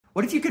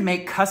What if you could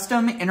make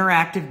custom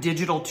interactive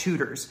digital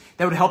tutors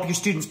that would help your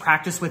students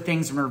practice with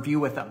things and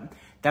review with them?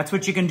 That's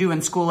what you can do in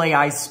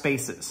SchoolAI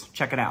Spaces.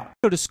 Check it out.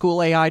 Go to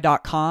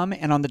schoolai.com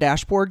and on the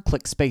dashboard,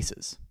 click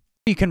Spaces.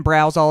 You can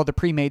browse all of the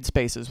pre-made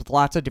spaces with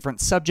lots of different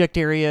subject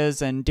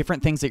areas and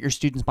different things that your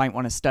students might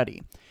want to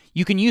study.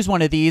 You can use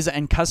one of these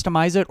and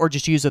customize it or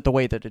just use it the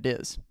way that it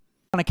is.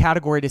 On a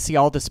category to see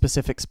all the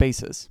specific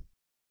spaces.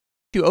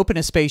 If you open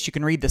a space, you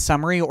can read the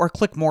summary or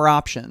click more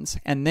options,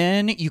 and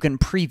then you can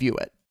preview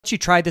it. You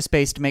try the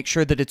space to make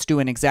sure that it's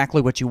doing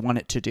exactly what you want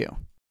it to do.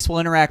 This will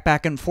interact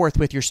back and forth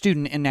with your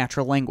student in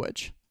natural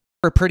language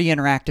for a pretty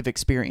interactive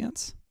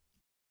experience.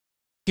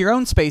 Your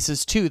own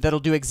spaces too that'll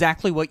do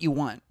exactly what you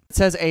want. It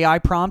says AI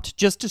prompt,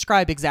 just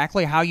describe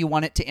exactly how you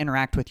want it to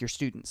interact with your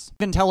students.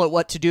 You can tell it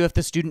what to do if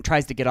the student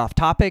tries to get off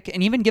topic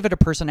and even give it a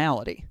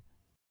personality.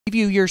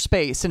 Preview your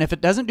space, and if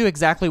it doesn't do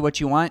exactly what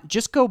you want,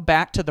 just go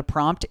back to the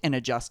prompt and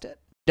adjust it.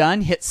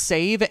 Done, hit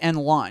save and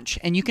launch,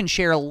 and you can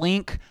share a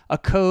link, a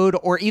code,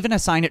 or even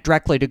assign it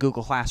directly to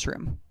Google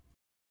Classroom.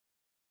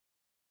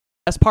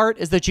 The best part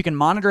is that you can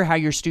monitor how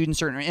your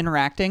students are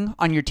interacting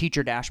on your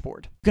teacher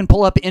dashboard. You can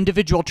pull up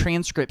individual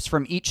transcripts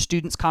from each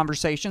student's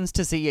conversations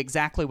to see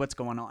exactly what's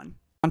going on.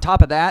 On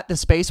top of that, the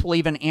space will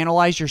even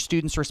analyze your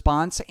student's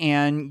response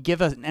and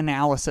give an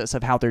analysis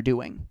of how they're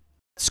doing.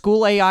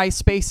 SchoolAI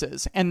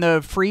Spaces, and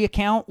the free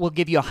account will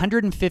give you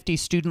 150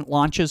 student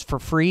launches for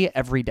free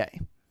every day.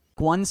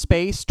 One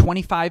space,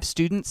 25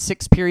 students,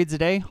 6 periods a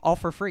day, all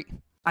for free.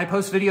 I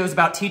post videos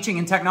about teaching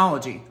and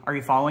technology. Are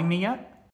you following me yet?